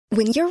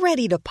When you're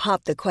ready to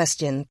pop the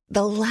question,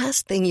 the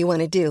last thing you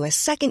want to do is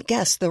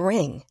second-guess the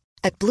ring.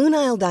 At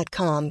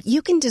BlueNile.com,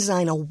 you can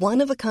design a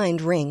one-of-a-kind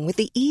ring with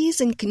the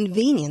ease and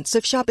convenience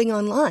of shopping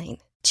online.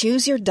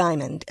 Choose your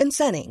diamond and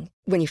setting.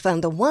 When you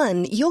find the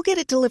one, you'll get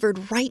it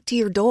delivered right to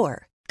your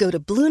door. Go to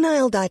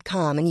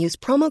BlueNile.com and use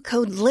promo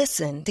code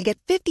LISTEN to get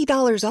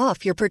 $50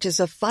 off your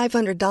purchase of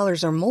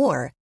 $500 or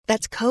more.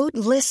 That's code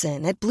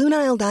LISTEN at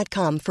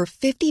BlueNile.com for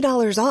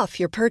 $50 off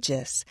your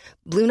purchase.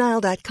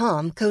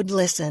 BlueNile.com, code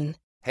LISTEN.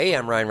 Hey,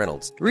 I'm Ryan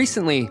Reynolds.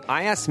 Recently,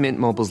 I asked Mint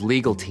Mobile's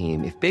legal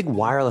team if big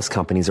wireless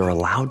companies are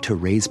allowed to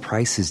raise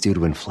prices due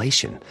to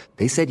inflation.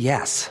 They said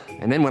yes.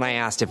 And then when I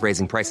asked if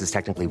raising prices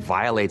technically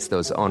violates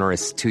those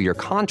onerous two-year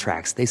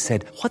contracts, they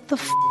said, "What the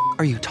f***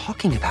 are you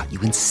talking about,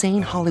 you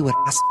insane Hollywood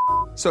ass?"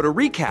 So to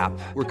recap,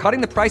 we're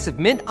cutting the price of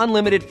Mint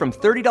Unlimited from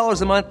 $30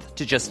 a month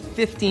to just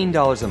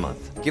 $15 a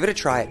month. Give it a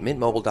try at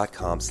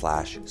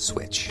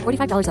mintmobile.com/switch.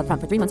 $45 up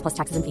front for 3 months plus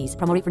taxes and fees.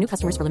 Promo rate for new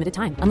customers for limited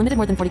time. Unlimited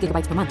more than 40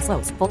 gigabytes per month.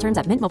 Slows full terms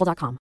at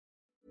mintmobile.com.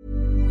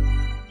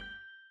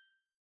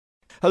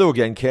 Hello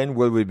again, Ken.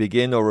 Well, we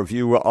begin our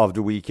review of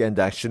the weekend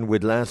action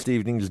with last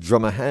evening's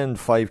Dromahane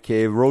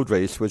 5K road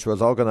race, which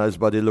was organised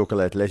by the local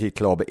athletic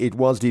club. It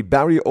was the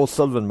Barry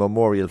O'Sullivan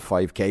Memorial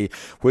 5K,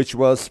 which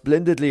was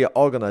splendidly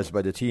organised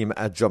by the team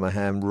at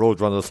Dromahane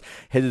Roadrunners,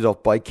 headed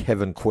up by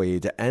Kevin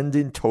Quaid. And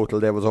in total,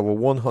 there was over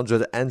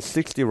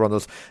 160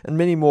 runners and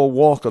many more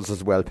walkers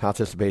as well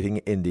participating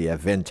in the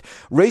event.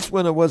 Race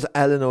winner was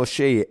Alan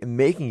O'Shea,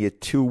 making it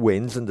 2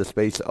 wins in the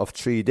space of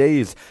 3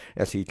 days,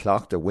 as he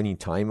clocked a winning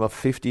time of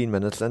 15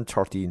 minutes and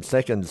 13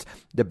 seconds.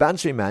 The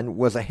Banshee man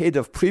was ahead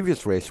of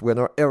previous race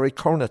winner Eric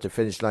Kern at the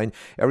finish line.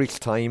 Eric's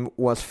time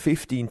was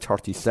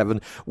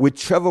 15:37, with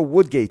Trevor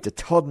Woodgate, the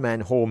third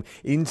man home,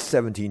 in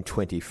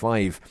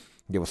 17:25.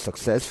 There was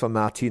success for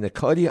Martina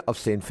Cuddy of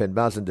St.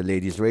 Finbas in the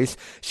ladies' race.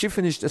 She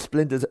finished a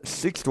splendid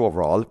 6th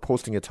overall,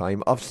 posting a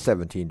time of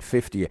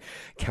 17:50.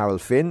 Carol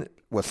Finn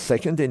was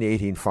second in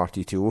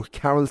 18:42.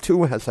 Carol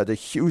too has had a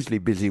hugely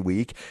busy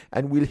week,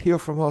 and we'll hear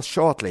from her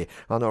shortly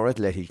on our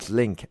athletics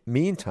link.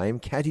 Meantime,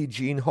 Catty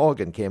Jean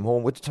Horgan came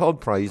home with the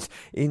third prize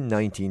in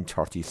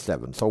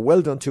 1937. So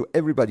well done to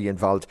everybody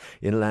involved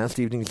in last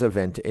evening's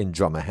event in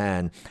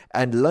Dromahane.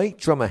 And like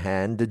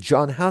Dromahane, the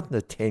John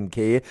Hartnett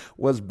 10K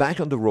was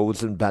back on the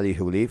roads in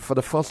Ballyhooly for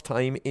the first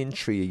time in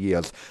 3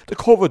 years. The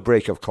COVID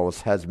break, of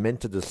course, has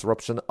meant a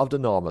disruption of the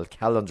normal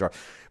calendar,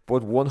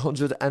 but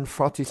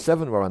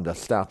 147 were on the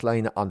start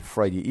line on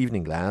Friday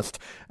evening last,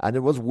 and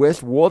it was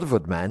West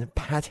Waterford man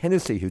Pat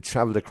Hennessy who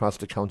travelled across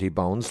the county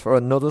bounds for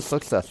another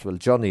successful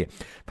journey.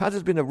 Pat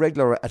has been a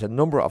regular at a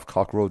number of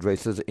Cork Road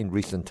races in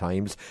recent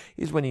times.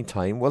 His winning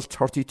time was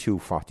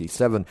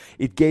 32:47.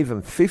 It gave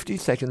him 50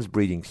 seconds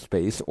breathing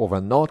space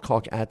over North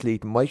Cork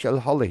athlete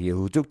Michael Hollihy,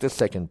 who took the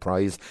second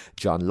prize.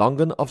 John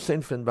Longan of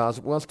St.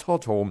 Finbas was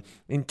third home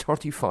in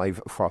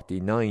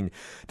 35:49.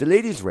 The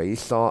ladies'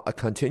 race saw a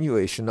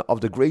continuation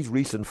of the great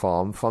recent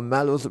form from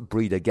Mallow's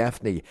Breda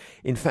Gaffney.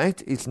 In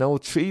fact, it's now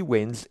 3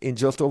 wins in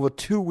just over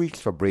 2 weeks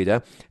for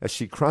Breda, as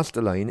she crossed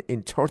the line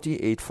in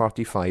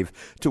 38:45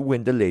 to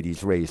win the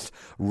ladies' race.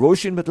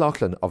 Roisin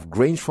McLaughlin of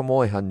Grange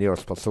Fermoyhan near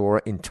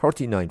Spassora in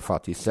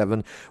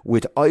 39:47,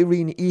 with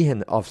Irene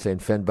Ehan of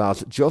St.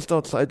 Finbas just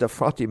outside the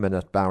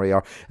 40-minute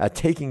barrier,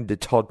 taking the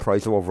third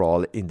prize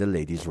overall in the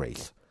ladies'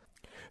 race.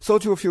 So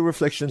to a few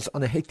reflections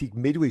on a hectic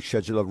midweek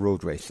schedule of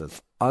road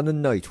races. On a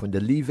night when the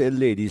Leevale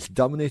ladies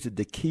dominated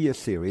the Kia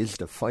Series,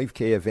 the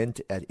 5K event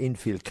at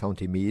Enfield,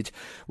 County Meath,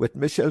 with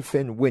Michelle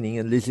Finn winning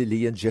and Lizzie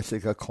Lee and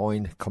Jessica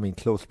Coyne coming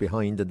close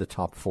behind in the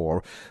top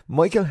 4,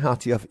 Michael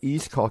Harty of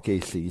East Cork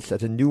AC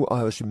set a new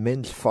Irish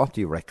men's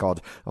 40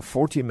 record of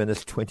 40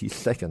 minutes 20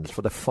 seconds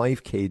for the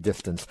 5K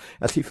distance,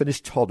 as he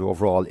finished third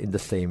overall in the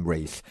same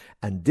race.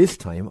 And this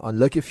time,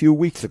 unlike a few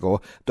weeks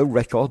ago, the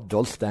record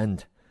does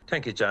stand.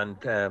 Thank you, John.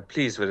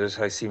 Pleased with it.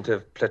 I seem to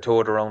have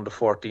plateaued around the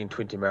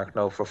 14:20 mark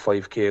now for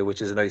 5K,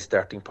 which is a nice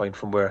starting point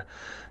from where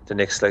the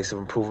next slice of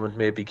improvement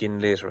may begin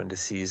later in the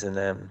season.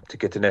 To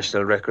get the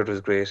national record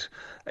was great.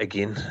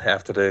 Again,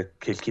 after the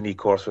Kilkenny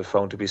course was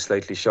found to be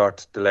slightly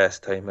short the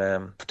last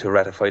time, to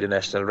ratify the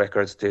national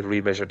records, they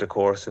remeasured the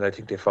course, and I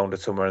think they found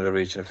it somewhere in the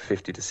region of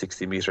 50 to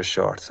 60 metres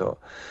short. So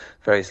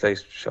very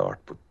slight short,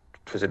 but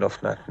it was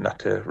enough not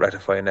to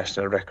ratify a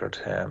national record.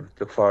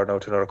 Look forward now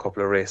to another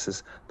couple of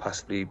races,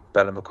 possibly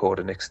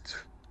Ballinamacota next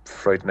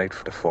Friday night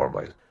for the 4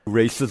 mile.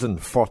 Races in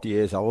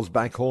 48 hours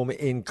back home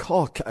in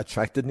Cork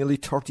attracted nearly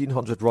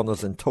 1,300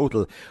 runners in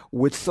total,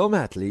 with some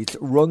athletes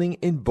running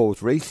in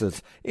both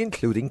races,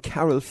 including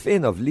Carol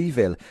Finn of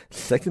Leevale,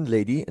 second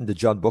lady in the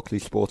John Buckley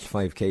Sports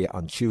 5K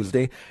on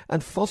Tuesday,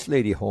 and first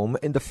lady home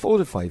in the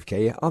Fota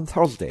 5K on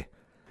Thursday.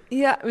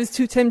 Yeah, it was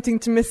too tempting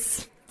to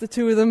miss the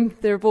two of them.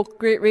 They were both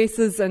great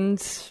races, and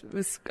I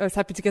was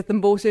happy to get them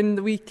both in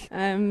the week.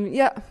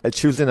 A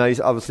Tuesday night,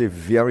 obviously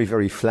very,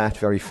 very flat,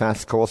 very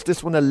fast course.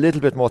 This one a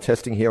little bit more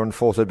testing here in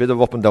Fota, a bit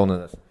of up and down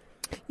in it.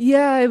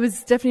 Yeah, it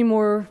was definitely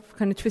more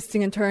kind of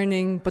twisting and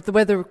turning, but the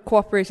weather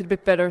cooperated a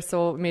bit better,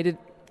 so it made it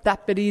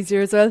that bit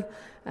easier as well.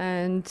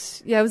 And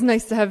yeah, it was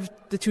nice to have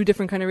the two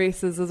different kind of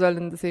races as well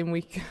in the same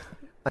week.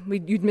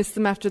 You'd miss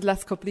them after the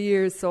last couple of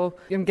years, so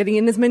I'm getting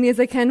in as many as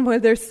I can while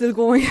they're still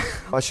going.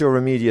 What's your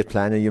immediate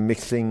plan? Are you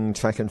mixing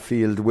track and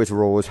field with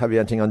road? Have you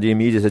anything on the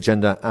immediate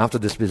agenda after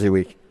this busy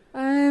week?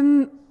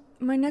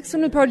 My next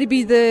one will probably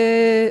be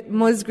the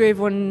Musgrave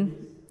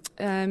one,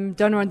 down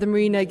around the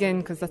marina again,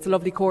 because that's a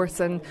lovely course,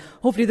 and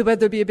hopefully the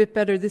weather will be a bit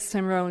better this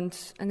time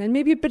around. And then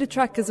maybe a bit of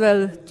track as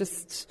well,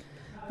 just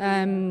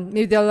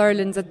maybe the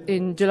All-Irelands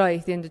in July,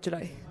 the end of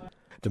July.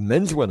 The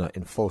men's winner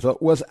in photo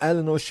was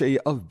Alan O'Shea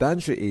of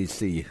Bantry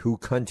AC, who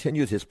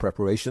continued his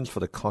preparations for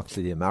the Cork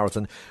City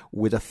Marathon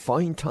with a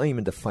fine time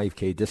in the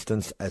 5k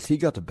distance as he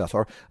got the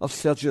better of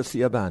Sergio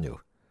Ciabanu.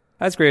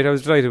 That's great. I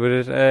was delighted with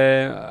it.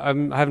 I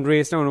haven't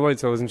raced now in a while,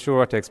 so I wasn't sure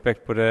what to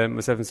expect, but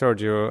myself and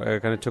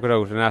Sergio kind of took it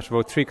out, and after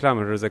about 3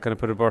 kilometres I kind of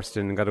put a burst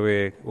in and got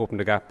away, opened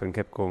the gap and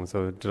kept going,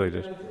 so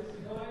delighted.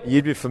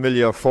 You'd be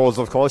familiar foes,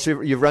 of course.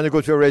 You've ran a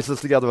good few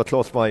races together at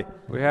close by.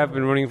 We have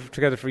been running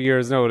together for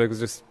years now. It was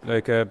just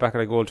back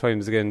at old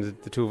times again,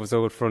 the two of us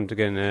out front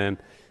again.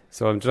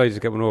 So I'm delighted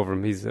to get one over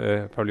him. He's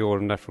probably older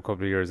than that for a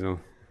couple of years now.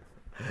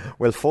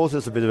 Well, Fos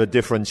is a bit of a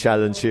different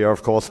challenge here,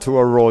 of course, to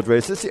a road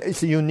race.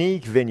 It's a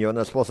unique venue, and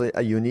I suppose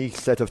a unique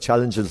set of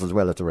challenges as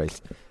well at the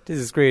race. This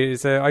is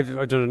great.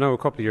 I've done it now a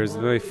couple of years.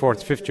 My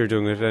 4th, 5th year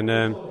doing it,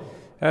 and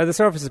the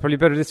surface is probably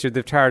better this year.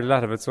 They've tarred a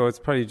lot of it, so it's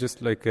probably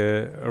just like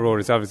a road.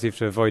 It's obviously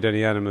to avoid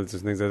any animals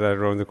and things like that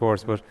around the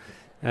course, but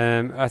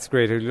that's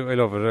great. I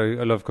love it.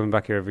 I love coming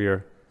back here every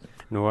year.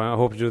 No, I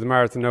hope to do the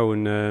marathon now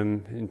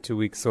in 2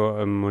 weeks. So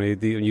I'm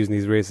using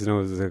these races now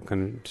as a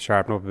kind of to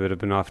sharpen up a bit. I've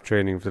been off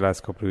training for the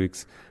last couple of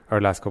weeks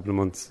or last couple of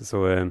months.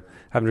 So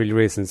haven't really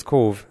raced since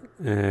Cove,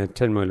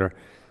 10 miler.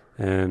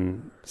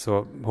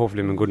 So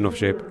hopefully I'm in good enough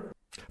shape.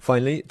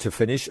 Finally, to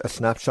finish, a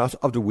snapshot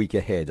of the week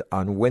ahead.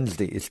 On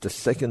Wednesday is the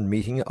second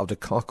meeting of the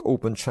Cork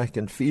Open Track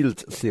and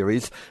Field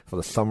Series for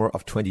the summer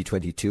of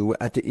 2022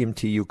 at the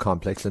MTU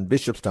complex in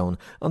Bishopstown.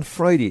 On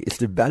Friday is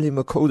the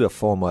Ballymacoda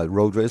 4-mile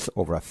road race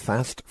over a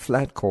fast,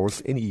 flat course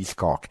in East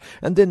Cork.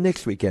 And then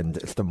next weekend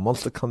is the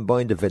Munster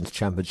Combined Events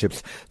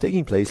Championships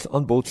taking place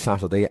on both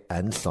Saturday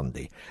and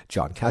Sunday.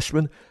 John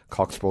Cashman,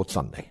 Cork Sports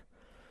Sunday.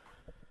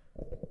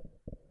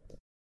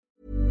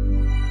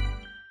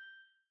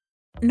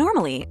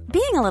 Normally,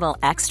 being a little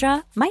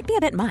extra might be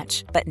a bit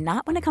much, but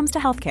not when it comes to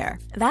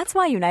healthcare. That's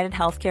why United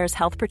Healthcare's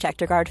Health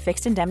Protector Guard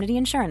fixed indemnity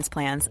insurance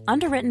plans,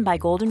 underwritten by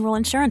Golden Rule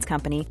Insurance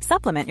Company,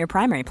 supplement your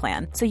primary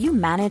plan so you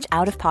manage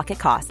out-of-pocket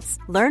costs.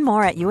 Learn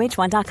more at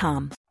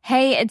uh1.com.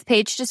 Hey, it's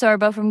Paige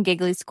DeSorbo from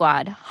Giggly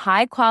Squad.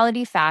 High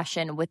quality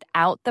fashion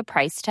without the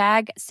price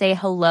tag. Say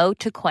hello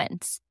to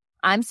Quince.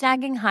 I'm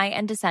snagging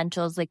high-end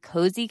essentials like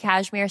cozy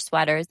cashmere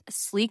sweaters,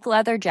 sleek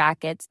leather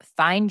jackets,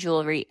 fine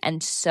jewelry,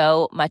 and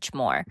so much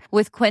more.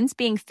 With Quince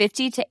being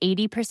 50 to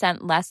 80%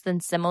 less than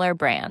similar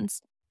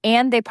brands.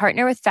 And they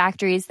partner with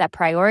factories that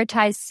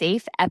prioritize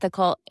safe,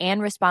 ethical,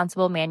 and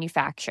responsible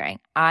manufacturing.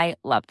 I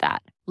love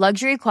that.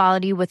 Luxury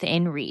quality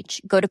within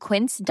reach. Go to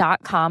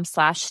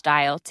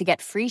quince.com/style to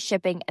get free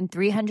shipping and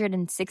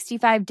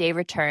 365-day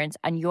returns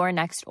on your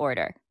next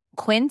order.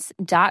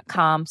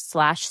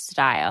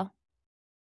 Quince.com/style.